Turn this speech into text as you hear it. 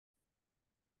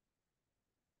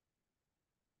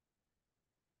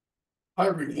Hi,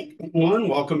 everyone.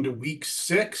 Welcome to week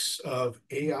 6 of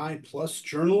AI plus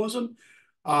journalism.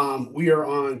 We are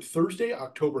on Thursday,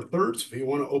 October 3rd. So if you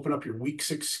want to open up your week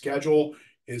 6 schedule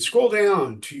and scroll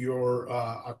down to your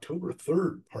October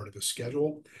 3rd part of the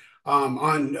schedule.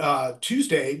 On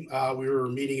Tuesday, we were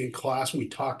meeting in class and we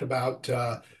talked about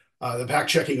the fact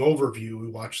checking overview.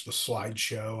 We watched the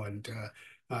slideshow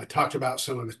and talked about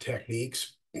some of the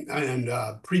techniques and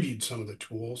previewed some of the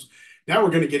tools. Now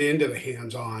we're going to get into the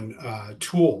hands-on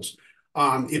tools.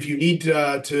 If you need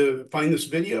to find this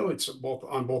video, it's both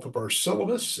on both of our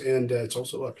syllabus and it's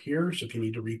also up here. So if you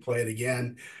need to replay it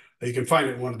again, you can find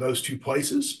it in one of those two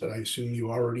places, but I assume you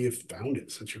already have found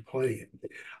it since you're playing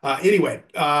it. Anyway,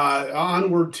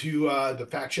 onward to the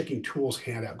fact-checking tools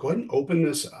handout. Go ahead and open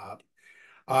this up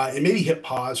and maybe hit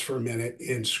pause for a minute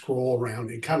and scroll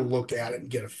around and kind of look at it and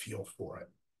get a feel for it.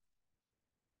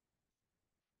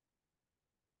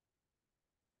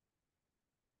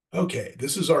 Okay,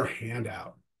 this is our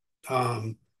handout.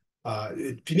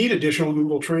 If you need additional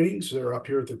Google trainings, they're up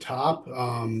here at the top,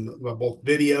 both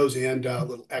videos and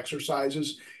little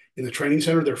exercises in the training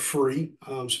center. They're free.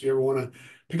 So if you ever want to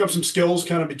pick up some skills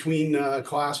kind of between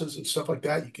classes and stuff like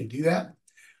that, you can do that.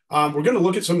 We're going to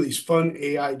look at some of these fun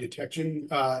AI detection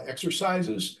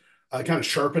exercises, kind of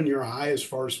sharpen your eye as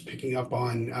far as picking up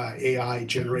on AI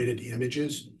generated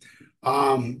images.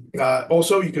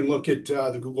 Also, you can look at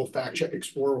the Google Fact Check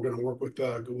Explorer. We're going to work with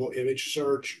Google Image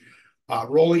Search.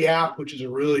 Reilley app, which is a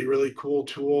really, really cool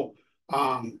tool.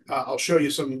 I'll show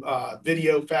you some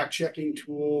video fact checking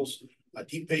tools.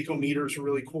 Deepfake-o-meter is a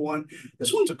really cool one.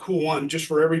 This one's a cool one just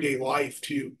for everyday life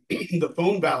too. The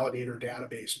phone validator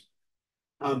database.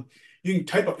 You can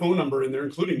type a phone number in there,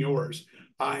 including yours,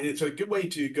 and it's a good way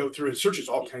to go through. It searches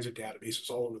all kinds of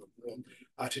databases all over the world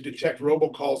to detect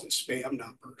robocalls and spam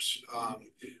numbers.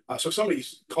 So if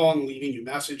somebody's calling, leaving you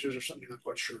messages or something, you're not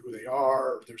quite sure who they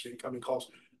are, or if there's incoming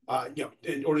calls, or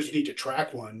just need to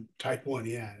track one, type one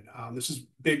in. This is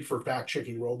big for fact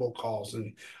checking robocalls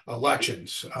and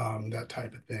elections, that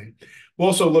type of thing. We'll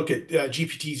also look at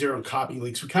GPT-0 and copy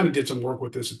leaks. We kind of did some work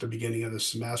with this at the beginning of the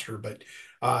semester, but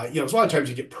a lot of times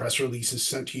you get press releases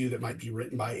sent to you that might be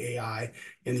written by AI,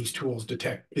 and these tools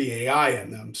detect the AI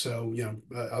in them. So,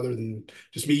 other than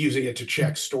just me using it to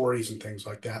check stories and things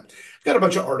like that, I've got a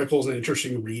bunch of articles and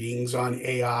interesting readings on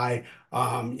AI.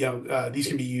 These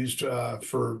can be used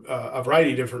for a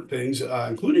variety of different things,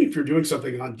 including if you're doing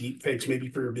something on deepfakes, maybe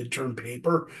for your midterm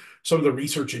paper. Some of the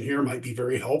research in here might be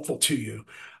very helpful to you.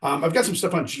 I've got some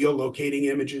stuff on geolocating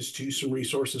images too, some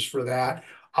resources for that.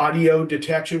 Audio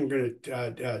detection, we're going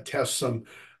to test some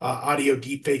audio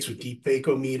deepfakes with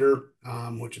deepfake-o-meter,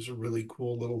 which is a really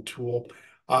cool little tool.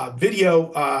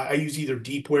 Video, I use either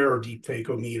Deepware or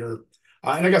deepfake-o-meter.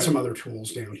 And I got some other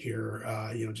tools down here,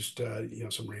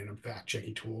 some random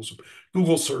fact-checking tools,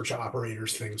 Google search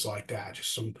operators, things like that.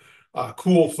 Just some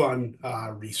cool, fun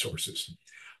resources.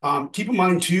 Keep in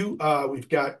mind, too, we've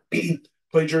got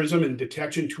plagiarism and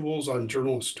detection tools on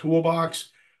Journalist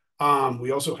Toolbox.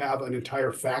 We also have an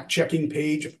entire fact-checking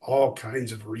page of all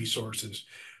kinds of resources.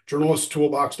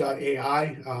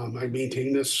 Journalisttoolbox.ai. I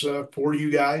maintain this for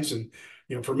you guys, and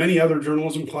for many other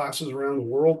journalism classes around the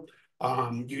world.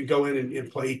 You can go in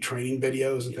and play training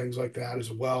videos and things like that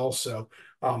as well. So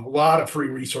a lot of free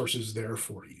resources there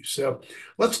for you. So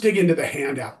let's dig into the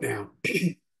handout now.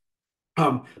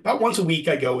 About once a week,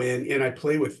 I go in and I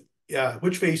play with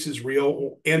which face is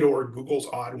real and or Google's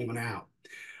odd one out.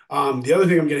 The other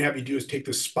thing I'm going to have you do is take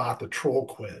the spot the troll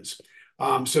quiz.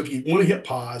 So if you want to hit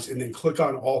pause and then click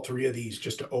on all three of these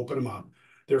just to open them up,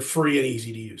 they're free and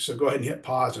easy to use. So go ahead and hit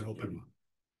pause and open them up.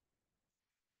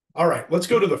 All right, let's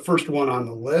go to the first one on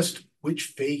the list.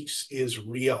 Which face is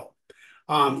real?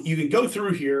 You can go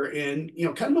through here and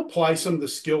kind of apply some of the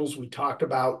skills we talked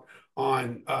about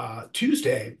on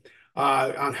Tuesday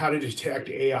on how to detect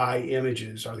AI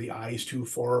images. Are the eyes too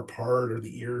far apart? Are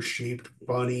the ears shaped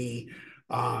funny?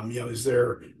 Is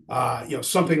there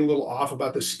something a little off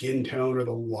about the skin tone or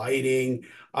the lighting?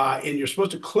 And you're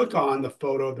supposed to click on the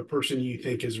photo of the person you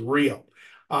think is real.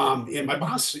 And my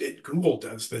boss at Google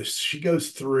does this. She goes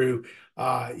through,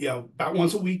 about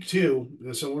once a week too,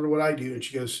 similar to what I do. And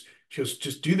she goes,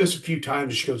 just do this a few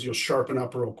times. She goes, you'll sharpen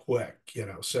up real quick,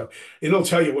 So it'll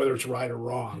tell you whether it's right or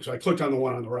wrong. So I clicked on the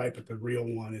one on the right, but the real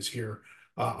one is here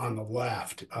on the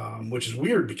left, which is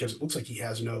weird because it looks like he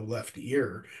has no left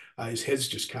ear. His head's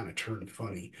just kind of turned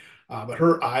funny. But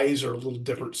her eyes are a little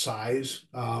different size,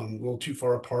 a little too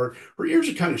far apart. Her ears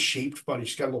are kind of shaped funny.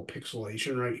 She's got a little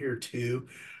pixelation right here too.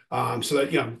 So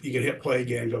that, you can hit play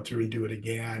again, go through and do it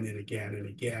again and again and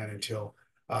again until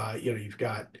you've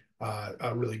got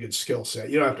a really good skill set.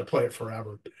 You don't have to play it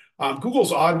forever.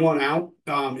 Google's odd one out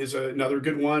is another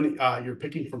good one. You're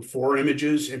picking from 4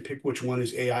 images and pick which one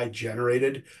is AI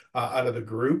generated out of the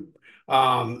group.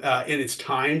 And it's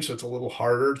timed, so it's a little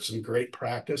harder. It's some great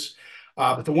practice.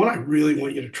 But the one I really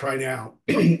want you to try now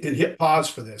and hit pause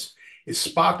for this is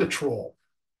Spot the Troll.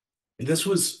 This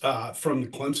was from the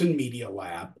Clemson Media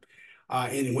Lab.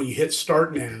 And when you hit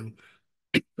start now,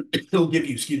 it'll give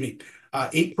you, excuse me,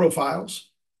 8 profiles.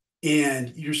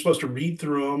 And you're supposed to read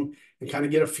through them and kind of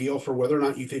get a feel for whether or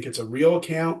not you think it's a real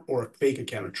account or a fake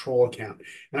account, a troll account.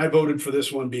 And I voted for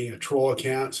this one being a troll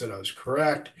account, said I was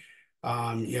correct.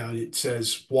 It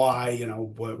says why,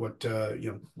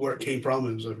 where it came from.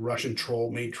 It was a Russian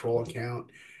made troll account.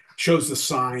 Shows the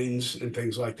signs and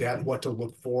things like that, what to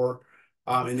look for.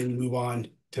 And then move on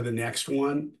to the next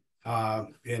one.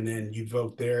 And then you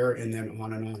vote there and then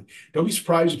on and on. Don't be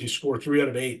surprised if you score 3 out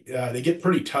of 8. They get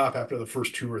pretty tough after the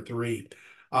first 2 or 3.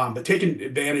 But taking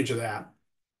advantage of that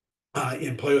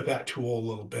and play with that tool a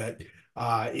little bit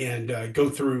and go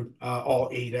through all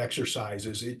 8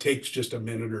 exercises. It takes just a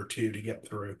minute or 2 to get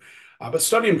through. But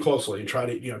study them closely and try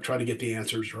to get the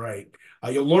answers right.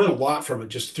 You'll learn a lot from it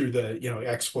just through the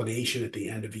explanation at the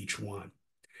end of each one.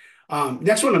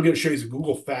 Next one I'm going to show you is the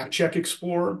Google Fact Check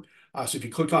Explorer. So if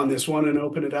you click on this one and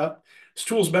open it up, this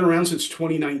tool's been around since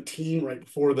 2019, right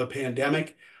before the pandemic.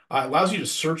 It allows you to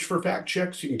search for fact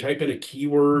checks. You can type in a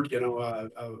keyword,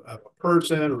 a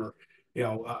person or,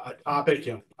 a topic,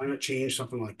 climate change,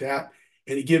 something like that.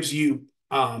 And it gives you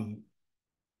the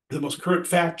most current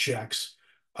fact checks,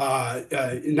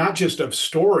 not just of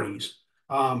stories,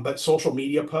 but social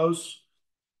media posts,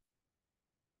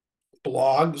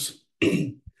 blogs,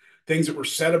 things that were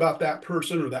said about that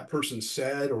person or that person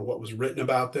said or what was written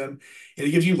about them. And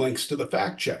it gives you links to the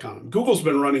fact check on them. Google's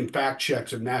been running fact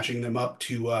checks and matching them up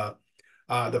to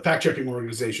the fact checking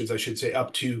organizations, I should say,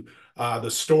 up to the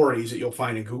stories that you'll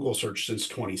find in Google search since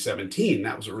 2017.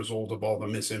 That was a result of all the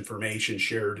misinformation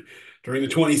shared during the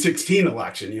 2016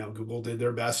 election. Google did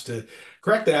their best to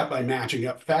correct that by matching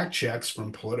up fact checks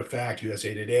from PolitiFact,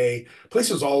 USA Today,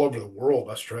 places all over the world.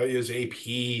 Australia's AP,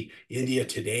 India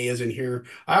Today is in here.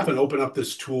 I often open up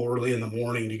this tool early in the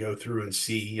morning to go through and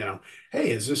see, hey,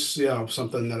 is this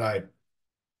something that I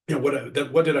what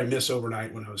did I miss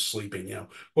overnight when I was sleeping?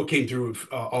 What came through of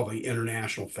all the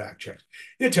international fact checks?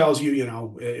 It tells you,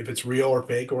 if it's real or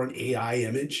fake or an AI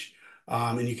image,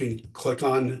 and you can click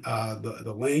on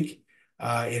the link,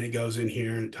 and it goes in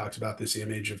here and it talks about this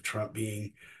image of Trump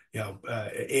being,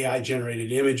 AI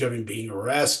generated image of him being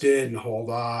arrested and hauled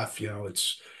off.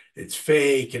 It's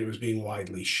fake and it was being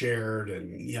widely shared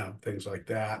and things like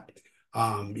that.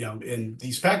 And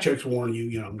these fact checks warn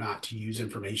you, not to use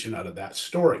information out of that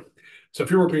story. So if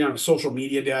you're working on a social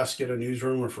media desk at a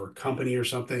newsroom or for a company or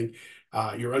something,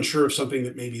 you're unsure of something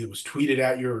that maybe was tweeted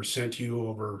at you or sent to you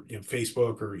over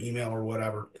Facebook or email or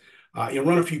whatever,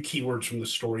 run a few keywords from the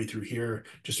story through here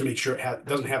just to make sure it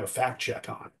doesn't have a fact check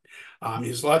on it.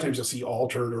 Because a lot of times you'll see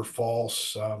altered or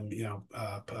false,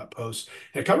 posts.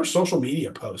 And it covers social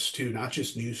media posts too, not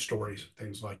just news stories and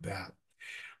things like that.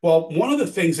 Well, one of the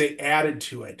things they added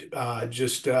to it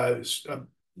just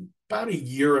about a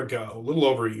year ago, a little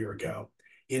over a year ago,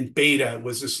 in beta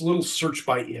was this little search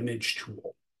by image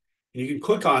tool. And you can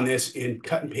click on this and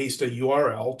cut and paste a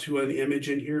URL to an image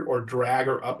in here or drag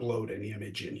or upload an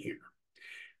image in here.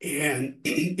 And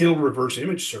it'll reverse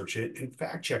image search it and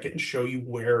fact check it and show you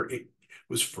where it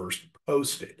was first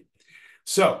posted.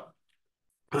 So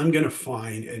I'm going to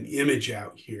find an image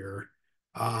out here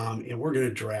and we're going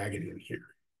to drag it in here.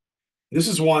 This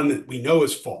is one that we know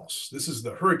is false. This is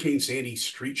the Hurricane Sandy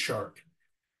street shark.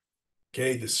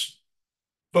 Okay, this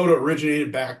photo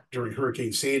originated back during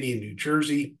Hurricane Sandy in New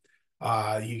Jersey.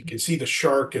 You can see the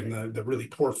shark and the really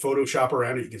poor Photoshop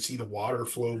around it. You can see the water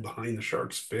flow behind the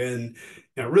shark's fin.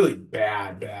 Really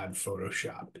bad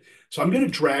Photoshop. So I'm going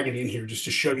to drag it in here just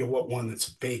to show you what one that's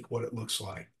fake, what it looks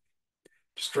like.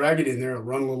 Just drag it in there and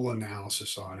run a little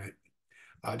analysis on it.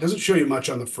 It doesn't show you much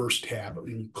on the first tab, but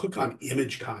when you click on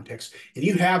image context, and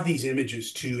you have these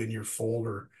images too in your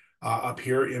folder up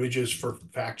here, images for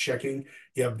fact checking.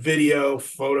 You have video,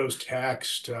 photos,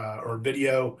 text, or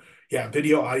video,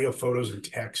 audio, photos, and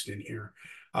text in here.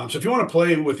 So if you want to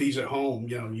play with these at home,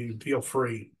 you feel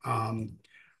free. And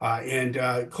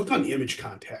click on image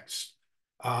context.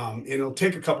 And it'll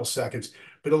take a couple seconds,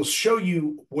 but it'll show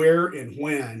you where and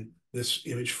when this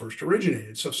image first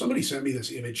originated. So if somebody sent me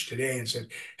this image today and said,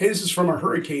 hey, this is from a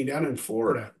hurricane down in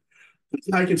Florida,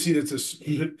 I can see that this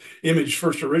image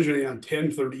first originated on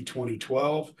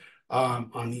 10/30/2012.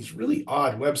 on these really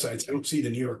odd websites. I don't see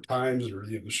the New York Times or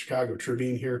the Chicago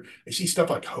Tribune here. I see stuff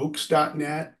like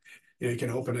hoax.net. You can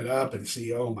open it up and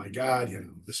see, oh my God,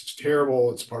 this is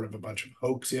terrible. It's part of a bunch of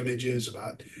hoax images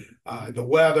about the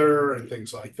weather and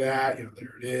things like that.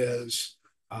 There it is.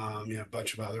 A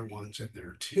bunch of other ones in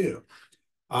there too.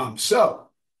 That's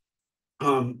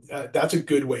a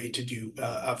good way to do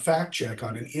a fact check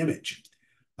on an image.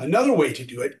 Another way to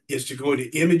do it is to go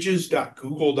into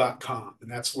images.google.com,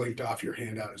 and that's linked off your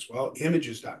handout as well,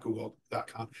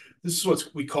 images.google.com. This is what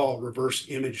we call reverse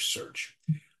image search.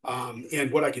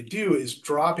 And what I could do is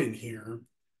drop in here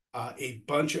a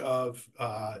bunch of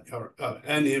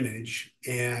an image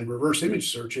and reverse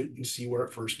image search it and see where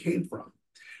it first came from.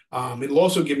 It'll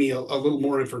also give me a little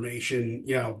more information,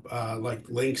 like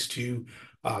links to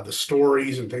the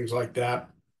stories and things like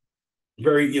that.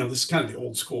 This is kind of the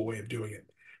old school way of doing it.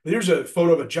 There's a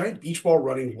photo of a giant beach ball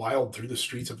running wild through the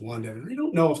streets of London. And I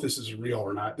don't know if this is real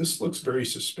or not. This looks very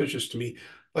suspicious to me,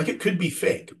 like it could be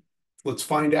fake. Let's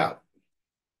find out.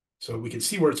 So we can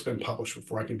see where it's been published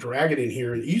before. I can drag it in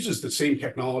here, and it uses the same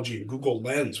technology in Google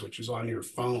Lens, which is on your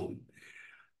phone.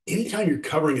 Anytime you're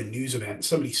covering a news event and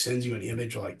somebody sends you an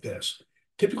image like this,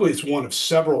 typically it's one of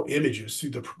several images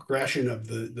through the progression of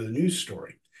the news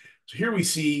story. So here we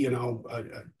see,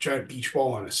 a giant beach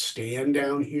ball on a stand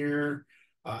down here.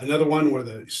 Another one where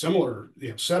the similar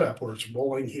setup where it's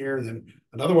rolling here, and then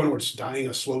another one where it's dying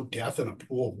a slow death in a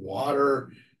pool of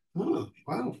water. Oh,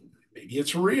 wow, maybe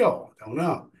it's real. Don't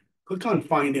know. Click on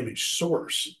Find Image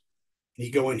Source. And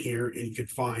you go in here and you can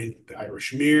find the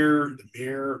Irish Mirror, the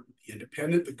Mirror, the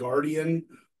Independent, the Guardian,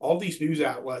 all these news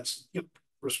outlets,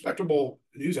 respectable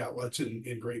news outlets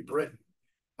in Great Britain.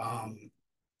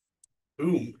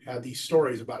 Boom, had these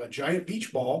stories about a giant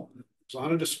beach ball. It was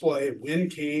on a display.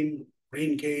 Wind came,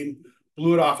 rain came,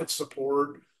 blew it off its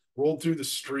support, rolled through the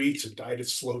streets, and died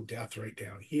its slow death right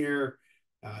down here.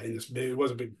 It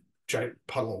was a big giant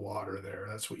puddle of water there.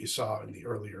 That's what you saw in the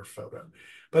earlier photo.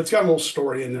 But it's got a little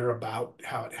story in there about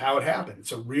how it happened.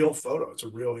 It's a real photo. It's a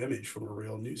real image from a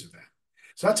real news event.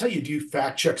 So that's how you do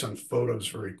fact checks on photos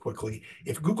very quickly.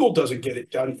 If Google doesn't get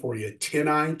it done for you,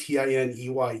 tineye.com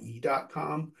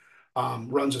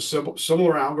runs a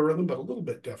similar algorithm, but a little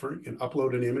bit different. You can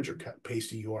upload an image or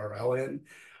paste a URL in.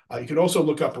 You can also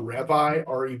look up Reilley,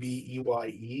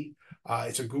 Reveye.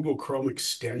 It's a Google Chrome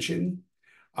extension,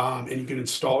 and you can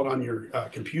install it on your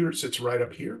computer. It sits right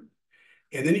up here.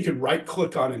 And then you can right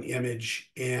click on an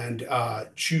image and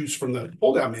choose from the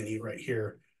pull down menu right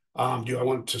here. Do I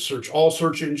want to search all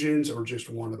search engines or just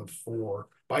one of the four?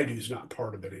 Baidu's not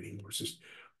part of it anymore. It's just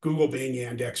Google, Bing,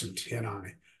 Yandex, and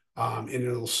TinEye. And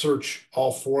it'll search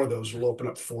all four of those. It'll open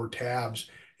up 4 tabs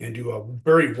and do a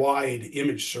very wide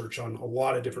image search on a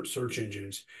lot of different search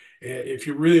engines. And if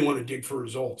you really want to dig for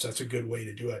results, that's a good way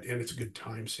to do it. And it's a good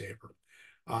time saver.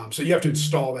 So you have to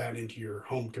install that into your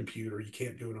home computer. You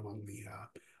can't do it on the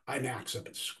iMacs up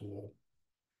at school.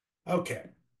 Okay.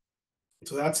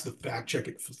 So that's the fact check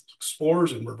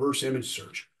explorers and reverse image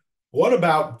search. What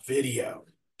about video?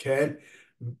 Okay.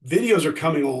 Videos are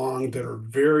coming along that are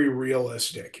very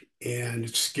realistic, and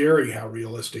it's scary how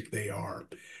realistic they are.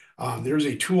 There's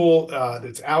a tool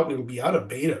that's out, and it'll be out of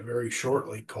beta very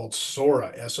shortly, called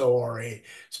Sora, S-O-R-A.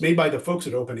 It's made by the folks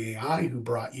at OpenAI who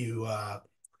brought you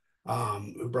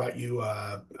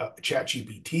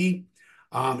ChatGPT.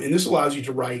 And this allows you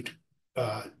to write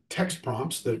text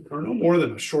prompts that are no more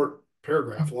than a short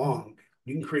paragraph long.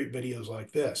 You can create videos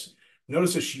like this.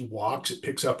 Notice as she walks, it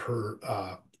picks up her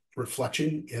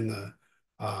reflection in the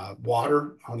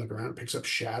water on the ground. It picks up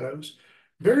shadows.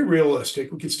 Very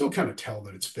realistic. We can still kind of tell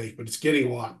that it's fake, but it's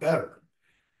getting a lot better.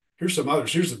 Here's some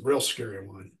others. Here's the real scary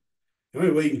one. The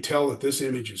only way you can tell that this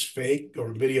image is fake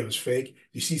or video is fake,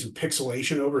 you see some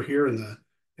pixelation over here in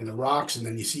the rocks, and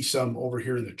then you see some over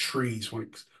here in the trees when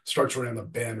it starts around the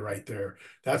bend right there.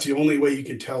 That's the only way you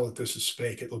can tell that this is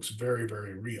fake. It looks very,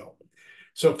 very real.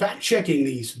 So fact checking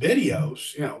these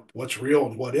videos, what's real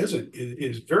and what isn't,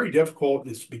 is very difficult,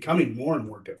 and it's becoming more and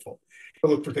more difficult.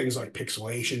 Look for things like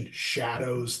pixelation,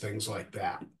 shadows, things like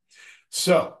that.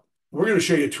 So we're going to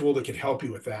show you a tool that can help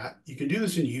you with that. You can do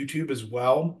this in YouTube as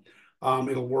well.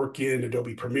 It'll work in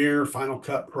Adobe Premiere, Final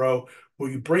Cut Pro, where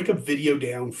you break a video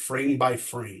down frame by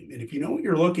frame. And if you know what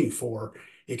you're looking for,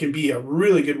 it can be a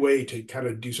really good way to kind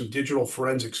of do some digital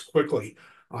forensics quickly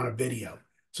on a video.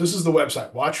 So this is the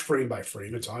website, Watch Frame by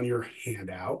Frame. It's on your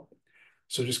handout.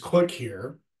 So just click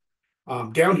here.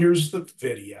 Down here's the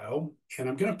video, and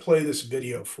I'm going to play this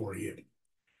video for you.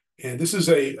 And this is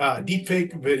a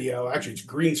deepfake video. Actually, it's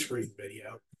green screen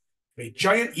video. A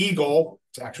giant eagle,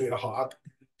 it's actually a hawk,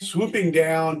 swooping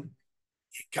down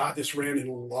God, this ran in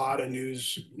a lot of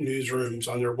newsrooms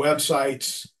on their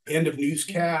websites, end of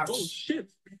newscasts. Oh, shit.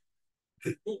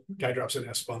 Guy drops an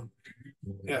S-bomb.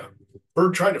 Yeah.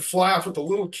 Bird tried to fly off with a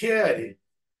little kid.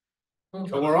 Oh,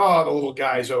 the little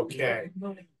guy's okay.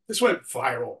 This went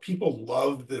viral. People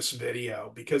loved this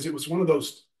video because it was one of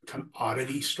those kind of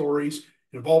oddity stories.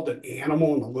 It involved an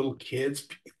animal and the little kids.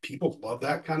 People love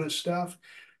that kind of stuff.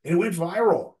 And it went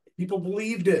viral. People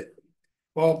believed it.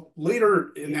 Well,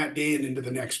 later in that day and into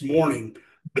the next morning,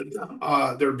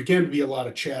 there began to be a lot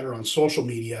of chatter on social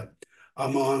media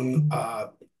among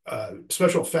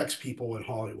special effects people in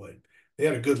Hollywood. They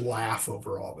had a good laugh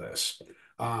over all this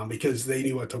because they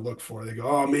knew what to look for. They go,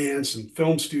 oh man, some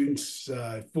film students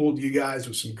fooled you guys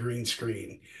with some green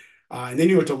screen. And they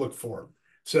knew what to look for.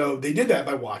 So they did that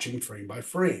by watching frame by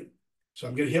frame. So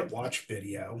I'm going to hit watch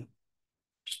video.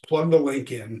 Just plug the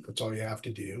link in. That's all you have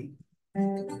to do.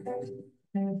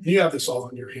 You have this all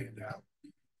on your handout.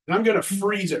 And I'm going to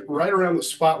freeze it right around the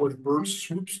spot where the bird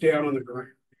swoops down on the ground.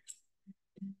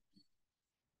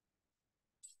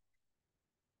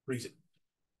 Freeze it.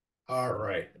 All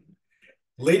right.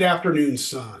 Late afternoon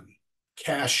sun.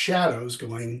 Cast shadows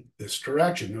going this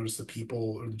direction. Notice the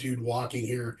people, the dude walking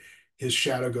here, his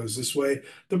shadow goes this way.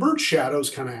 The bird's shadow is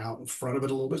kind of out in front of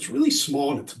it a little bit. It's really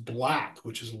small and it's black,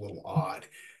 which is a little odd.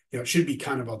 It should be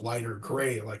kind of a lighter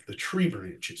gray like the tree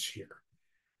branches here.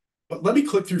 But let me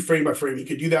click through frame by frame. You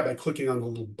can do that by clicking on the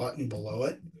little button below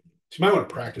it. So you might want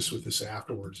to practice with this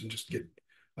afterwards and just get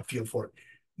a feel for it.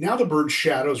 Now the bird's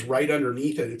shadow is right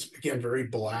underneath it. It's, again, very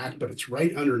black, but it's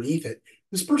right underneath it.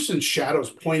 This person's shadow is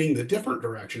pointing the different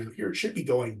direction. Out here, it should be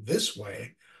going this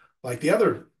way, like the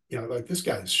other, like this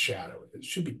guy's shadow. It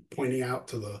should be pointing out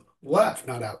to the left,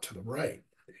 not out to the right.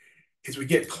 As we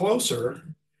get closer,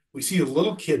 we see the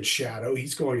little kid's shadow.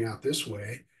 He's going out this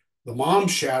way. The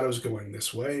mom's shadow is going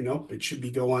this way. Nope, it should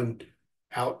be going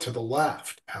out to the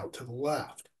left, out to the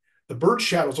left. The bird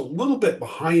shadow is a little bit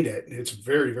behind it, and it's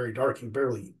very, very dark. You can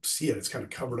barely see it. It's kind of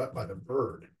covered up by the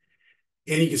bird.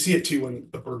 And you can see it too when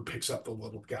the bird picks up the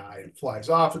little guy and flies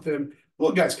off with him. The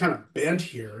little guy's kind of bent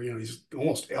here. He's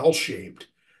almost L-shaped.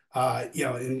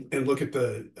 And look at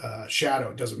the shadow.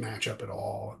 It doesn't match up at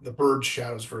all. The bird's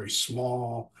shadow is very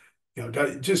small.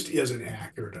 It just isn't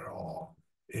accurate at all.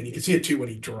 And you can see it too when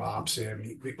he drops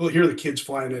him. We'll hear the kids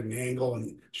flying at an angle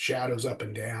and shadows up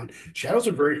and down. Shadows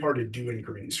are very hard to do in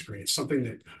green screen. It's something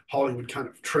that Hollywood kind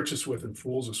of tricks us with and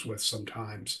fools us with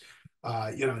sometimes.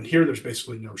 And here there's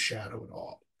basically no shadow at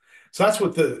all. So that's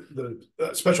what the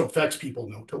special effects people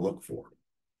know to look for.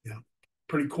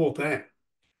 Pretty cool thing.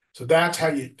 So that's how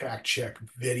you fact check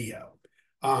video.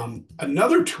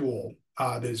 Another tool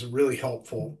that is really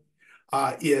helpful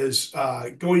is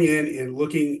going in and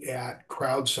looking at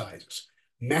crowd sizes.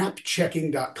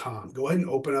 Mapchecking.com. Go ahead and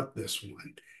open up this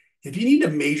one. If you need to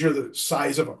measure the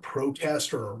size of a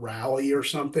protest or a rally or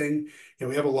something,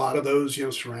 we have a lot of those,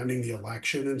 surrounding the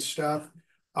election and stuff.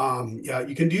 Yeah,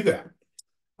 you can do that.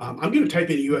 I'm going to type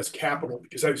in U.S. Capitol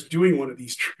because I was doing one of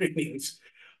these trainings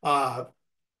the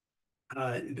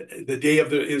day of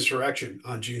the insurrection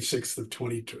on January 6th of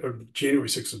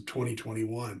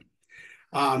 2021.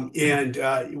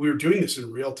 We were doing this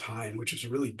in real time, which is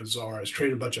really bizarre. I was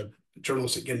training a bunch of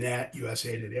journalists at Gannett,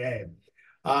 USA Today.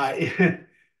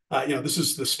 This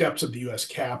is the steps of the U.S.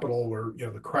 Capitol where,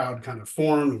 the crowd kind of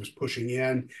formed and was pushing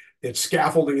in. It's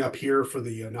scaffolding up here for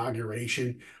the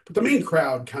inauguration. But the main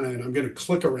crowd and I'm going to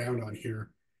click around on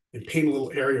here and paint a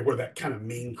little area where that kind of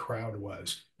main crowd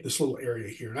was, this little area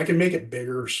here. And I can make it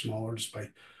bigger or smaller just by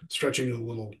stretching the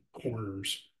little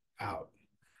corners out.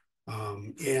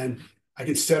 And I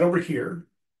can set over here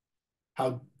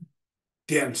how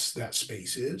dense that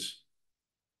space is.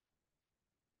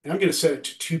 And I'm going to set it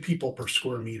to 2 people per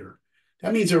square meter.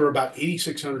 That means there were about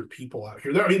 8,600 people out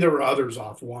here. There were others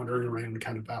off wandering around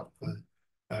kind of out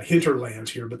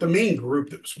hinterlands here, but the main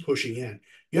group that was pushing in,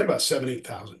 you had about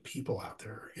 8,000 people out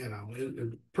there,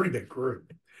 a pretty big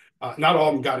group. Not all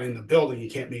of them got in the building. You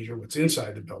can't measure what's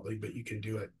inside the building, but you can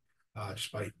do it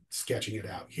just by sketching it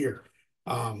out here.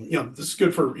 This is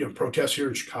good for, protests here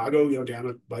in Chicago,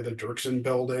 down by the Dirksen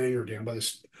building or down by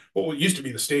what used to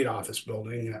be the state office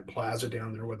building, that plaza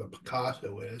down there where the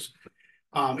Picasso is.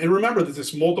 And remember that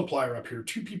this multiplier up here,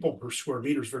 2 people per square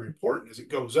meter, is very important. As it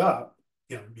goes up,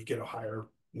 you get a higher,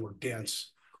 more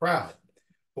dense crowd.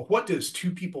 But what does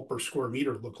 2 people per square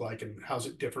meter look like, and how's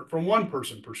it different from 1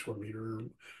 person per square meter,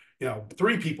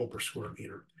 3 people per square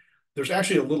meter? There's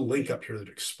actually a little link up here that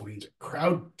explains it.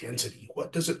 Crowd density,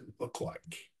 what does it look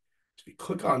like? So we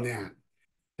click on that.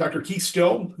 Dr. Keith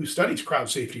Still, who studies crowd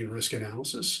safety and risk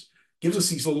analysis, gives us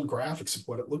these little graphics of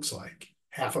what it looks like.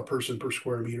 Half a person per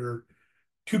square meter,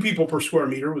 2 people per square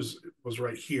meter was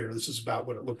right here. This is about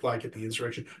what it looked like at the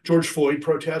insurrection. George Floyd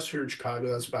protests here in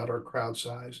Chicago. That's about our crowd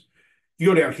size. You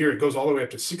go down here, it goes all the way up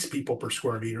to 6 people per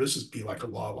square meter. This would be like a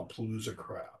Lollapalooza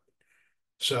crowd.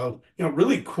 So,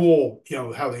 really cool,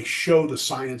 how they show the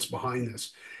science behind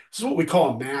this. This is what we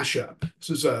call a mashup. This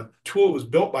is a tool that was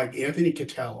built by Anthony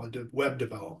Cattell, a web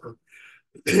developer.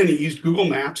 And he used Google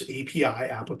Maps API,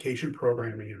 application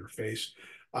programming interface,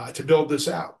 to build this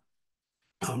out.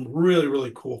 Really,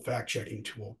 really cool fact-checking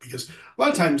tool, because a lot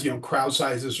of times, crowd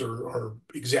sizes are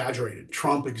exaggerated.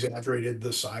 Trump exaggerated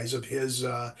the size of his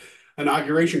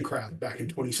inauguration crowd back in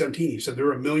 2017. He said there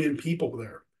were 1 million people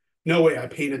there. No way, I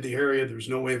painted the area. There's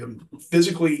no way,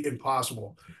 physically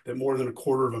impossible that more than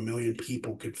 250,000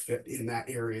 people could fit in that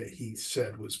area he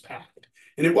said was packed.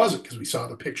 And it wasn't, because we saw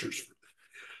the pictures.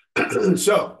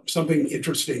 So, something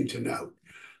interesting to note.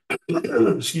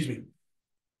 Excuse me.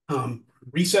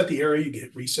 Reset the area, you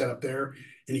get reset up there,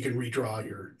 and you can redraw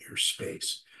your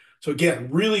space. So again,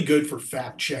 really good for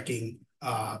fact checking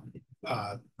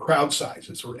crowd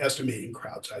sizes or estimating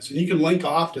crowd size. And you can link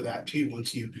off to that too.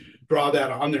 Once you draw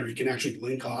that on there, you can actually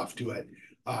link off to it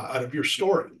out of your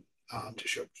story to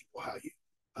show people how you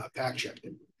fact checked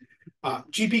it.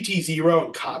 GPT-0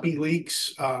 and copy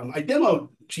leaks. I demoed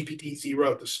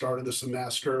GPT-0 at the start of the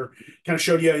semester, kind of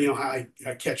showed you, how I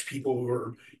catch people who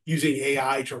are using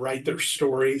AI to write their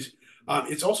stories.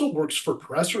 It also works for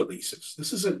press releases.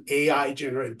 This is an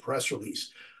AI-generated press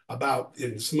release about,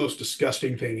 and it's the most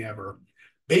disgusting thing ever,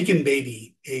 Bacon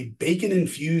Baby, a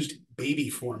bacon-infused baby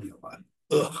formula.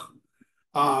 Ugh.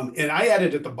 And I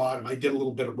added at the bottom, I did a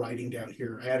little bit of writing down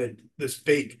here. I added this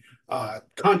fake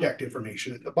contact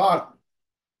information at the bottom.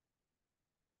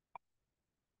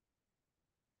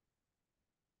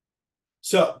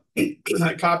 So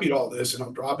I copied all this, and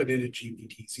I'll drop it into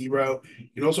GPT-0. You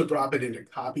can also drop it into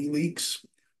Copy Leaks.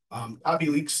 Copy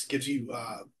Leaks gives you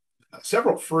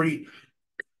several free,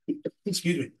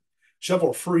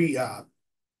 several free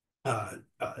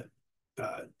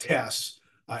tests,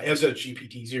 as does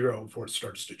GPT-0 before it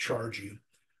starts to charge you.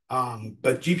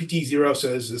 But GPT-0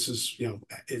 says this is,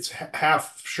 it's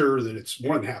half sure that it's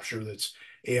more than half sure that it's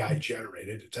AI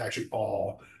generated. It's actually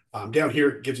all. Down here,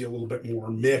 it gives you a little bit more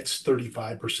mixed,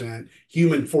 35%,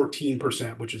 human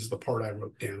 14%, which is the part I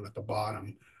wrote down at the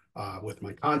bottom with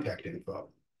my contact info.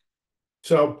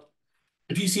 So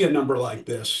if you see a number like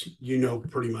this,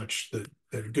 pretty much that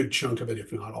a good chunk of it,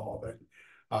 if not all of it,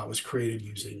 was created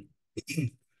using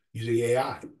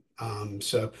AI.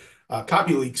 So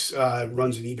CopyLeaks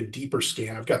runs an even deeper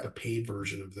scan. I've got the paid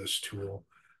version of this tool,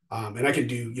 and I can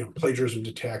do plagiarism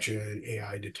detection,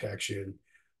 AI detection.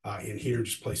 In here,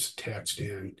 just place the text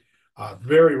in.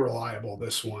 Very reliable,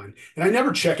 this one. And I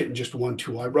never check it in just one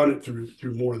tool. I run it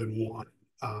through more than one,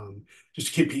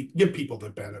 just to give people the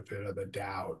benefit of the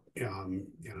doubt.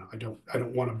 I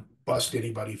don't want to bust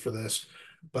anybody for this,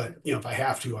 but if I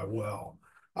have to, I will.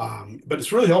 But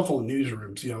it's really helpful in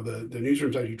newsrooms. The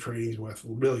newsrooms I do trainings with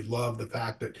really love the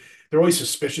fact that they're always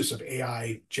suspicious of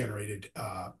AI generated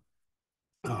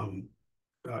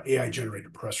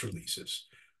press releases.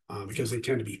 Because they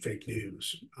tend to be fake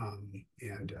news.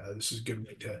 And this is a good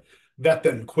way to vet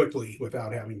them quickly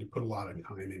without having to put a lot of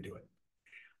time into it.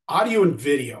 Audio and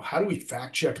video. How do we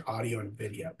fact check audio and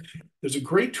video? There's a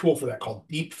great tool for that called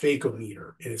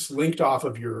deepfake-o-meter, and it's linked off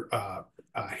of your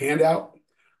handout.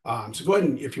 So go ahead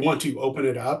and, if you want to, open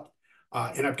it up.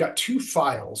 And I've got 2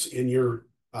 files in your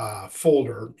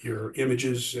folder, your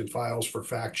images and files for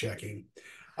fact checking.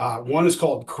 One is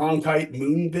called Cronkite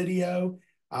Moon Video.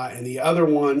 And the other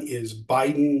one is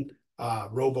Biden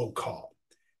robocall.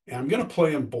 And I'm going to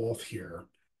play them both here.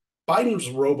 Biden's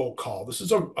robocall. This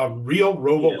is a real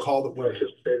robocall that went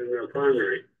participated in their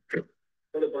primary.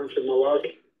 What a bunch of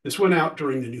malarkey. This went out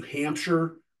during the New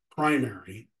Hampshire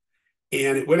primary,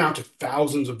 and it went out to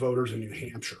thousands of voters in New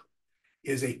Hampshire.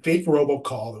 It is a fake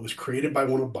robocall that was created by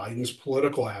one of Biden's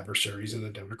political adversaries in the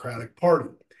Democratic Party.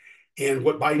 And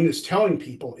what Biden is telling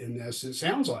people in this, it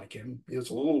sounds like him. It's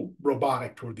a little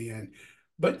robotic toward the end,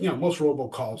 but most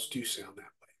robocalls do sound that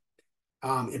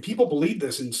way. And people believe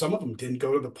this, and some of them didn't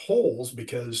go to the polls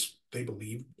because they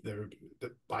believe that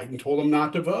Biden told them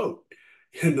not to vote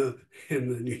in the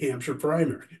New Hampshire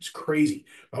primary. It's crazy.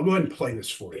 I'll go ahead and play this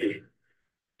for you.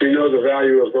 We know the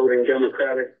value of voting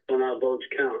Democratic when our votes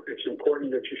count. It's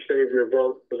important that you save your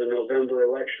vote for the November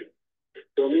election.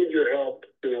 We'll need your help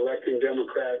in electing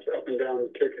Democrats up and down the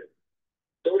ticket.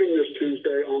 Voting this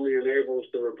Tuesday only enables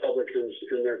the Republicans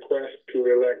in their quest to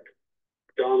elect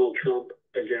Donald Trump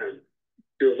again.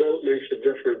 Your vote makes a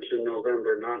difference in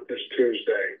November, not this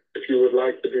Tuesday. If you would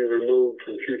like to be removed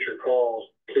from future calls,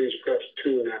 please press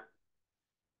 2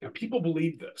 now. Now, people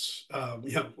believe this.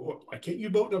 Why can't you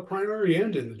vote in a primary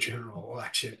and in the general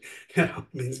election?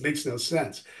 Makes no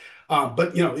sense.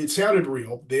 But it sounded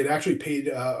real. They had actually paid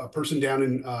a person down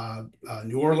in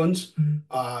New Orleans,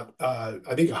 I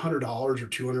think $100 or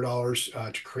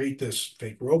 $200 to create this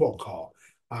fake robocall.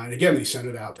 And again, they sent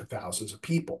it out to thousands of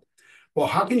people. Well,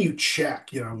 how can you check,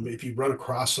 if you run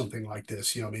across something like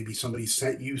this, maybe somebody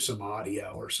sent you some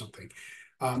audio or something.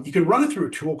 You can run it through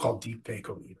a tool called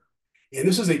deepfakes. And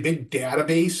this is a big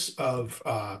database of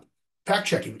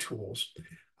fact-checking tools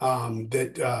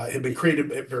that have been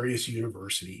created at various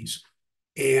universities.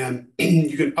 And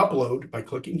you can upload by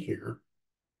clicking here.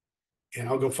 And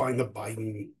I'll go find the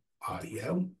Biden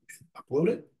audio, upload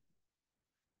it.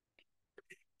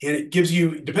 And it gives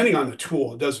you, depending on the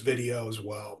tool, it does video as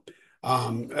well,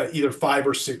 either 5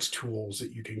 or 6 tools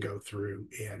that you can go through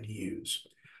and use.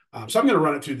 So I'm going to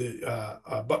run it through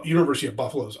the University of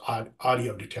Buffalo's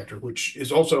audio detector, which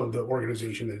is also the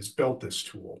organization that has built this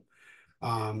tool.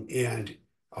 And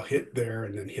I'll hit there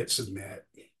and then hit submit.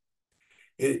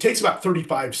 And it takes about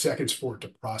 35 seconds for it to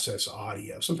process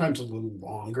audio, sometimes a little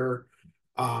longer.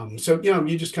 So,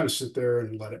 you just kind of sit there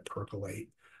and let it percolate.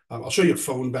 I'll show you a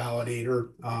phone validator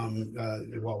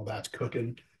while that's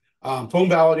cooking. Phone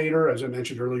validator, as I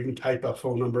mentioned earlier, you can type a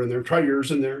phone number in there, try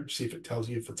yours in there, see if it tells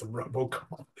you if it's a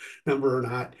robocall number or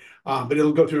not. But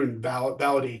it'll go through and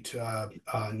validate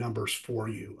numbers for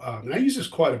you. And I use this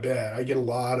quite a bit. I get a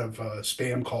lot of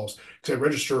spam calls because I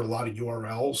register a lot of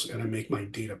URLs and I make my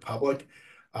data public.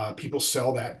 People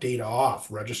sell that data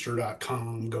off.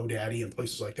 Register.com, GoDaddy, and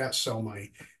places like that sell my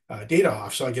data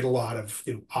off. So I get a lot of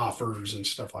offers and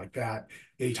stuff like that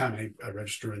anytime I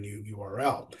register a new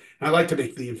URL. And I like to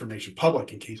make the information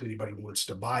public in case anybody wants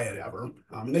to buy it ever.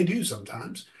 And they do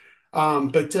sometimes.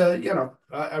 But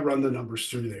I run the numbers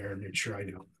through there and make sure I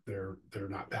know they're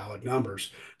not valid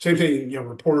numbers. Same thing,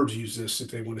 reporters use this if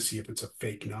they want to see if it's a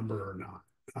fake number or not.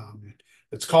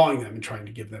 It's calling them and trying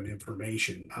to give them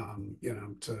information.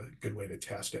 It's a good way to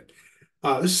test it.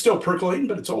 This is still percolating,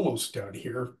 but it's almost done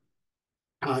here.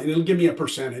 And it'll give me a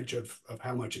percentage of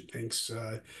how much it thinks.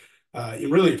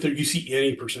 And really, if you see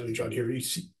any percentage on here, you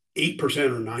see 8%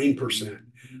 or 9%.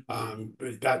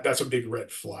 That's a big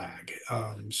red flag.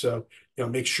 So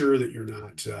make sure that you're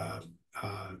not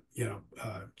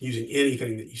using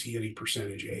anything that you see any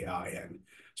percentage AI in,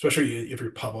 especially if you're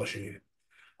publishing it.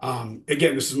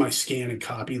 Again, this is my scan and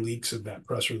copy leaks of that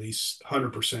press release,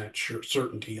 100% sure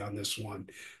certainty on this one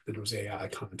that it was AI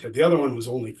content. The other one was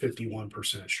only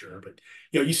 51% sure, but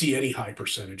you see any high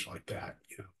percentage like that,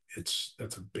 that's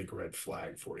a big red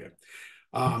flag for you.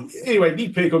 Anyway,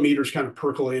 deepfake-o-meter is kind of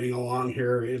percolating along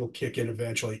here. It'll kick in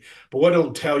eventually, but what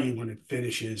it'll tell you when it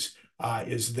finishes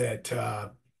is that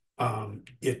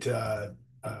it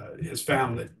has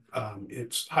found that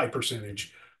it's high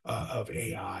percentage of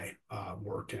AI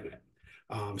work in it.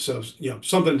 So,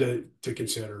 something to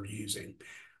consider using.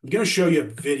 I'm going to show you a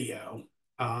video,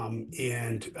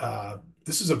 and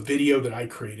this is a video that I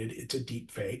created. It's a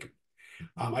deep fake.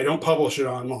 I don't publish it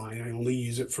online. I only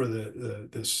use it for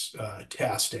this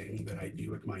testing that I do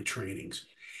with my trainings.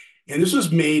 And this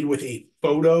was made with a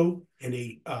photo and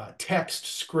a text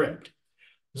script.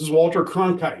 This is Walter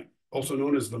Cronkite, also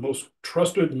known as the most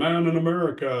trusted man in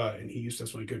America. And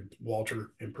that's my good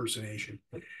Walter impersonation.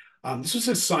 This was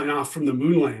his sign off from the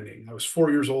moon landing. I was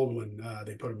 4 years old when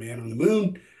they put a man on the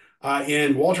moon.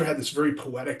 And Walter had this very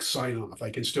poetic sign off. I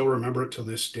can still remember it to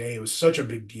this day. It was such a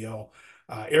big deal.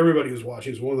 Everybody was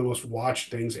watching. It was one of the most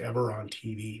watched things ever on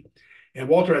TV. And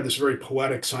Walter had this very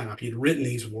poetic sign off. He had written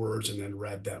these words and then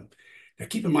read them. Now,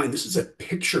 keep in mind, this is a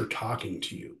picture talking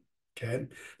to you. Okay,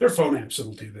 there are phone apps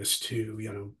that'll do this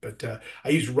too, but I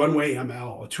use Runway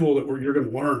ML, a tool that you're going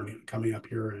to learn coming up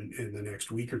here in the next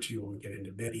week or two when we get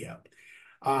into video.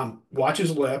 Watch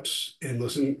his lips and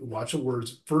watch the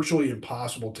words. Virtually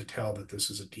impossible to tell that this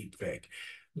is a deep fake.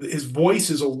 His voice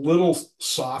is a little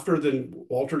softer than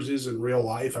Walter's is in real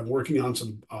life. I'm working on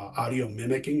some audio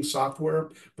mimicking software,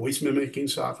 voice mimicking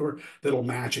software that'll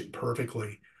match it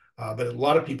perfectly. But a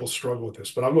lot of people struggle with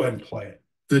this, but I'll go ahead and play it.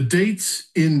 The date's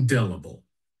indelible.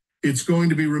 It's going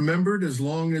to be remembered as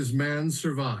long as man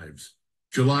survives.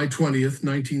 July 20th,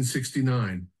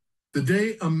 1969. The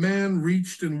day a man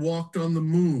reached and walked on the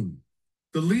moon.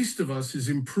 The least of us is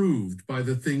improved by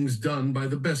the things done by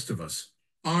the best of us.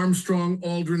 Armstrong,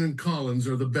 Aldrin, and Collins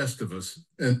are the best of us.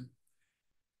 And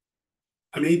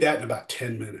I made that in about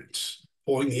 10 minutes.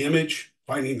 Pulling the image,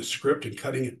 finding the script and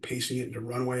cutting it, pasting it into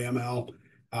Runway ML.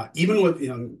 Even with,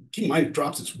 keep in mind, it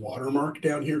drops its watermark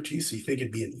down here too, so you think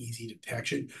it'd be an easy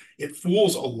detection. It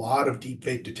fools a lot of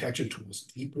deepfake detection tools.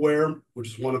 Deepware, which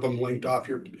is one of them linked off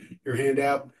your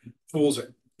handout, fools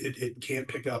it. it can't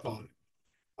pick up on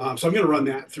it. So I'm going to run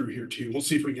that through here too. We'll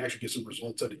see if we can actually get some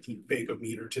results out of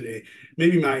deepfake-o-meter today.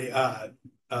 Maybe my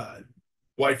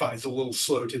Wi-Fi is a little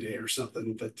slow today or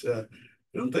something, but I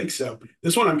don't think so.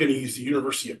 This one I'm going to use the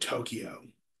University of Tokyo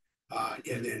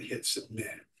and then hit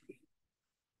submit.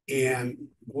 And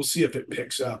we'll see if it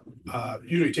picks up.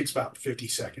 Usually it takes about 50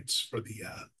 seconds for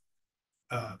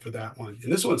that one.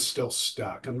 And this one's still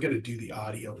stuck. I'm going to do the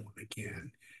audio one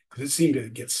again because it seemed to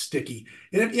get sticky.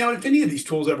 And if any of these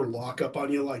tools ever lock up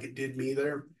on you like it did me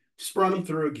there, just run them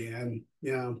through again.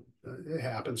 It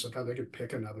happens. Sometimes I could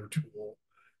pick another tool.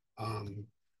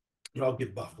 But I'll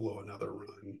give Buffalo another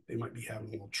run. They might be having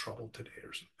a little trouble today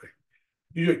or something.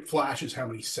 Usually it flashes how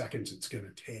many seconds it's going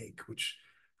to take, which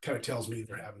kind of tells me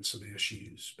they're having some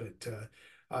issues. But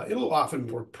it'll often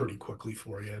work pretty quickly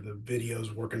for you. The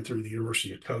video's working through the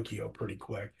University of Tokyo pretty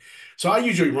quick. So I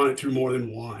usually run it through more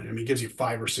than one. I mean, it gives you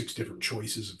 5 or 6 different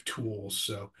choices of tools.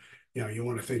 So, you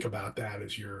want to think about that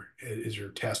as you're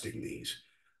testing these.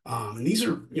 And these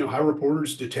are, how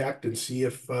reporters detect and see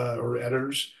if, or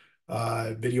editors,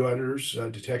 video editors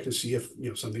detect and see if,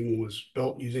 something was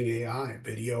built using AI,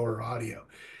 video or audio.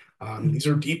 These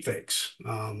are deep fakes.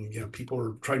 People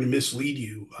are trying to mislead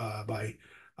you by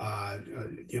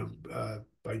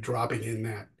dropping in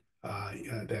that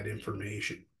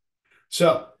information.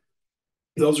 So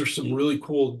those are some really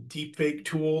cool deepfake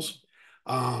tools.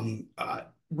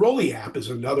 Reilley app is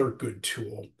another good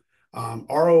tool.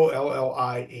 ROLLIAPP.com.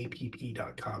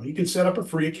 You can set up a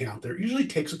free account there. It usually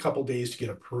takes a couple days to get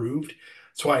approved.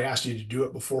 That's why I asked you to do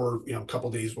it before, a couple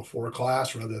days before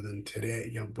class rather than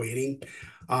today, waiting.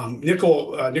 Nick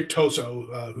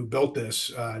Toso, who built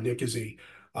this, Nick is a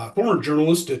former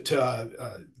journalist at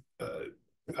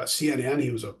CNN.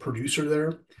 He was a producer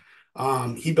there.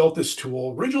 He built this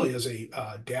tool originally as a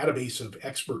database of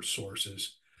expert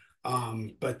sources.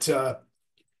 But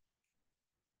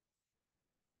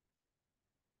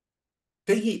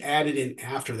thing he added in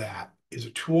after that is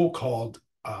a tool called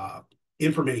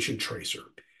Information Tracer.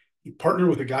 He partnered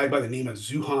with a guy by the name of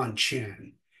Zuhan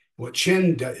Chen. What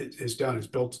Chen has done is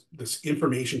built this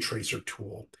Information Tracer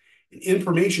tool. An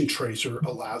Information Tracer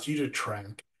allows you to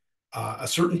track a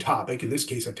certain topic. In this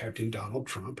case, I typed in Donald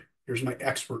Trump. Here's my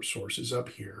expert sources up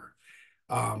here.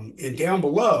 And down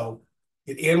below,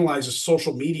 it analyzes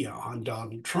social media on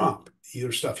Donald Trump,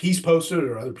 either stuff he's posted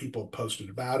or other people posted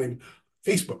about him.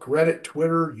 Facebook, Reddit,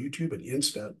 Twitter, YouTube, and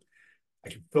Insta. I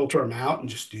can filter them out and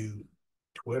just do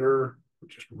Twitter, or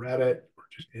just Reddit, or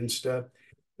just Insta.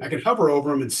 I can hover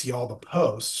over them and see all the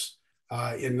posts,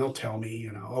 and they'll tell me,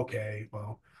 okay,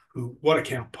 well, what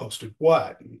account posted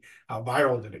what, and how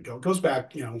viral did it go? It goes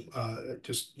back,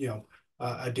 just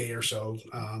a day or so.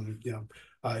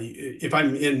 If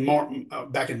I'm in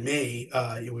back in May,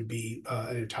 it would be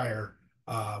an entire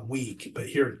week, but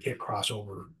here it can't cross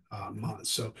over months.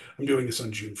 So I'm doing this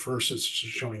on June 1st. It's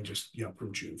showing just,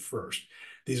 from June 1st.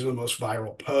 These are the most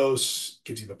viral posts,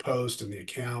 gives you the post and the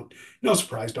account. No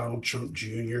surprise, Donald Trump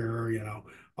Jr.,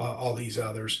 all these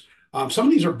others. Some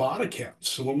of these are bot accounts.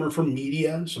 Some of them are from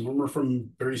media. Some of them are from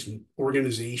various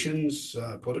organizations,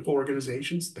 political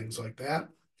organizations, things like that.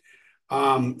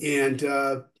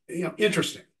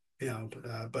 Interesting,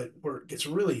 but where it gets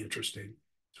really interesting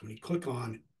is when you click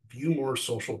on view more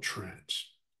social trends.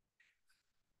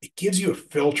 It gives you a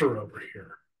filter over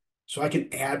here. So I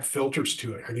can add filters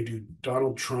to it. I can do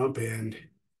Donald Trump and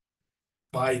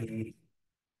Biden,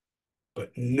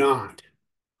 but not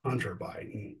Hunter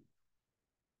Biden.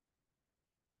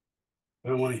 I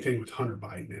don't want anything with Hunter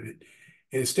Biden in it.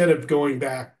 And instead of going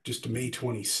back just to May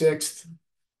 26th,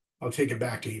 I'll take it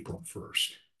back to April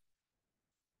 1st.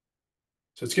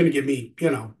 So it's going to give me,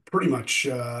 pretty much,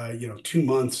 2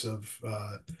 months of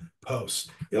posts.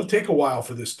 It'll take a while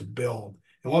for this to build.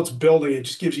 And while it's building, it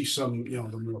just gives you some,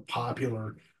 the more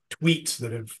popular tweets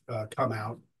that have come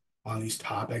out on these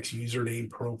topics, username,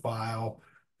 profile,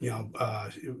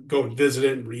 go and visit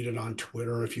it and read it on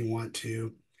Twitter if you want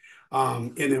to.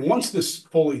 And then once this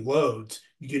fully loads,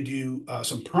 you can do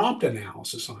some prompt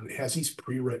analysis on it. It has these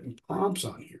pre-written prompts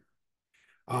on here.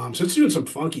 So it's doing some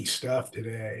funky stuff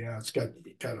today. It's got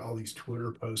all these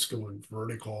Twitter posts going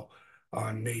vertical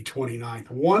on May 29th.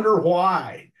 Wonder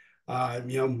why?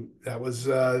 That was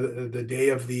the day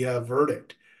of the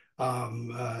verdict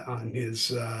on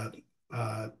his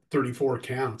 34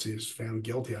 counts. He was found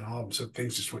guilty on all of them. So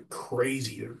things just went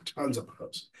crazy. There were tons of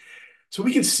posts. So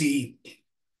we can see,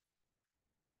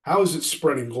 how is it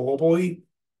spreading globally?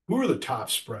 Who are the top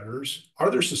spreaders? Are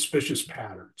there suspicious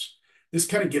patterns? this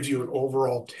kind of gives you an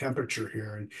overall temperature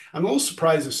here. And I'm a little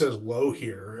surprised it says low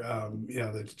here.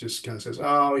 That just kind of says,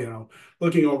 oh,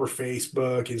 looking over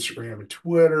Facebook, Instagram, and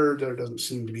Twitter, there doesn't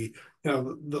seem to be, a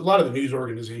lot of the news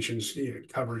organizations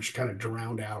coverage kind of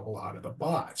drowned out a lot of the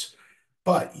bots.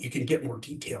 But you can get more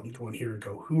detail and go in here and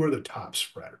go, who are the top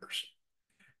spreaders?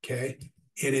 Okay.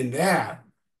 And in that,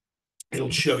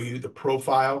 it'll show you the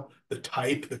profile, the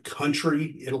type, the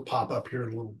country. It'll pop up here in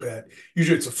a little bit.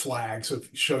 Usually it's a flag, so it'll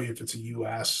show you if it's a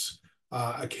U.S.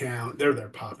 Account. They're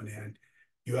popping in.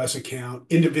 U.S. account,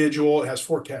 individual. It has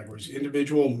 4 categories: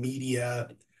 individual, media.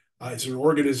 Is it an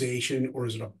organization or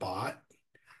is it a bot?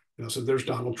 So there's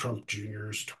Donald Trump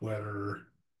Jr.'s Twitter.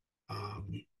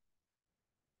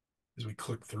 As we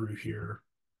click through here,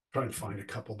 try and find a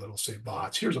couple that'll say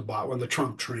bots. Here's a bot one, the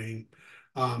Trump train.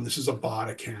 This is a bot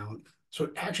account. So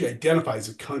it actually identifies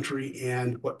the country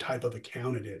and what type of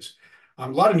account it is. A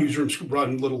lot of newsrooms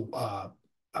run little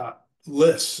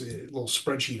lists, a little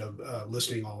spreadsheet of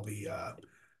listing all the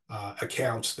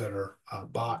accounts that are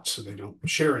bots, so they don't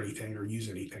share anything or use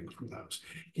anything from those.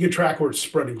 You can track where it's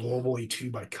spreading globally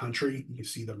too by country. You can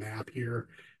see the map here.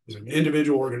 Is it an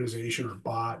individual, organization, or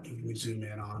bot? You can zoom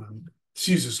in on them. This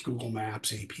uses Google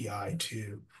Maps API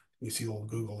too. You see the little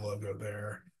Google logo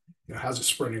there. How's it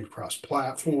spreading across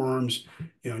platforms?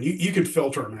 And you can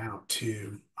filter them out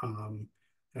too.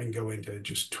 I can go into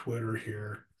just Twitter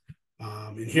here.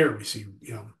 And here we see,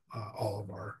 all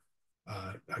of our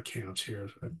accounts here.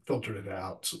 I filtered it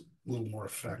out. It's a little more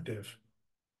effective.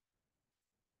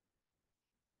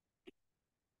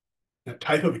 That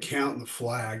type of account and the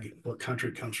flag, what country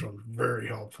it comes from, very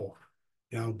helpful.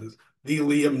 The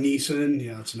Liam Neeson,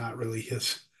 it's not really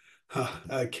his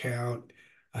account.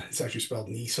 It's actually spelled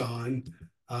Nissan.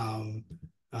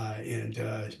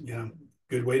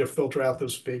 Good way to filter out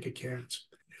those fake accounts.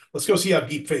 Let's go see how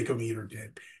Deepfake-O-Meter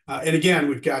did. And again,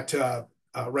 we've got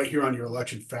right here on your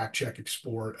election fact check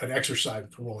export, an exercise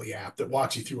with the Reilley app that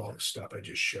walks you through all the stuff I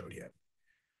just showed you.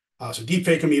 So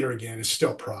Deepfake-O-Meter, again, is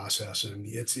still processing.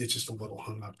 It's just a little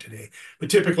hung up today. But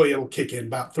typically, it'll kick in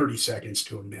about 30 seconds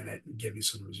to a minute and give you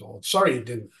some results. Sorry it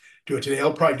didn't do it today.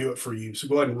 I'll probably do it for you. So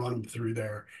go ahead and run them through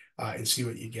there and see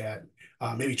what you get.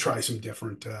 Maybe try some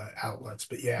different outlets.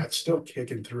 But yeah, it's still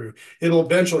kicking through. It'll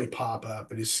eventually pop up,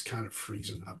 but it's kind of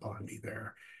freezing up on me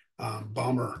there.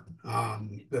 Bummer,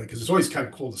 because it's always kind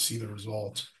of cool to see the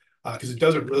results because it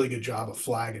does a really good job of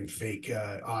flagging fake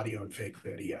audio and fake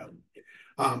video.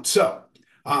 That's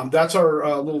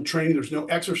our little training. There's no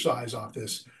exercise off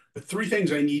this, but 3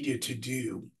 things I need you to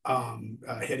do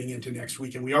heading into next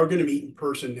week. And we are going to meet in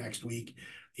person next week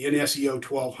in SEO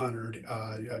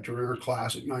 1200 during our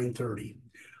class at 9:30.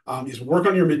 Is work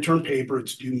on your midterm paper.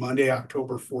 It's due Monday,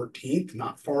 October 14th,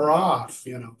 not far off.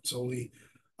 It's only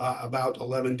about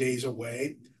 11 days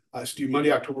away. It's due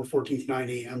Monday, October 14th, 9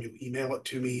 a.m. You'll email it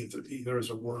to me either as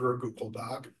a Word or a Google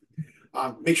Doc.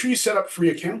 Make sure you set up free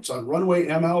accounts on Runway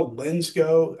ML,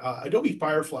 LensGo, Adobe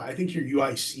Firefly. I think your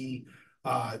UIC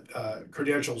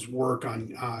credentials work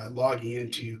on logging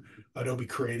into Adobe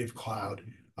Creative Cloud.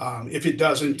 If it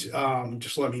doesn't,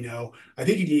 just let me know. I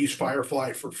think you can use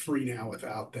Firefly for free now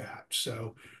without that.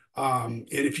 So, and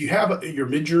if you have your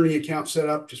Midjourney account set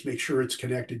up, just make sure it's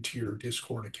connected to your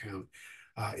Discord account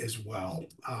as well,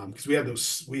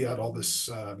 because we had all this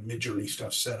Midjourney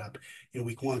stuff set up in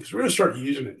week 1 because we're going to start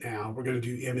using it now. We're going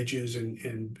to do images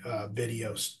and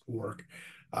video work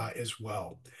as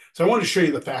well. So I wanted to show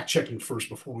you the fact checking first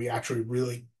before we actually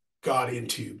really got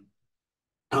into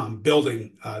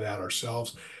building that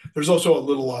ourselves. There's also a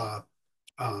little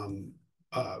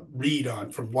read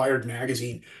on from Wired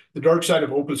Magazine, the dark side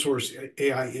of open source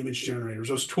AI image generators.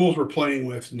 Those tools we're playing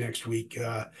with next week.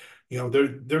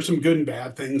 There's some good and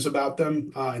bad things about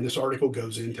them, and this article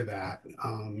goes into that.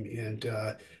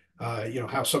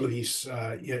 How some of these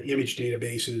image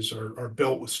databases are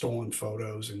built with stolen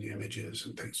photos and images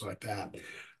and things like that.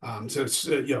 So it's,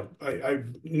 I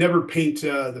never paint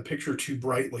the picture too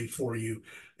brightly for you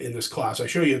in this class. I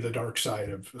show you the dark side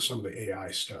of some of the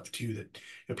AI stuff too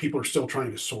that people are still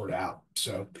trying to sort out.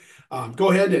 So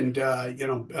go ahead and,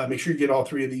 make sure you get all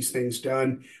 3 of these things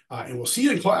done. And we'll see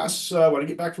you in class when I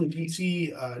get back from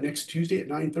DC next Tuesday at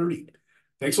 9:30.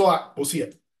 Thanks a lot. We'll see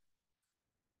you.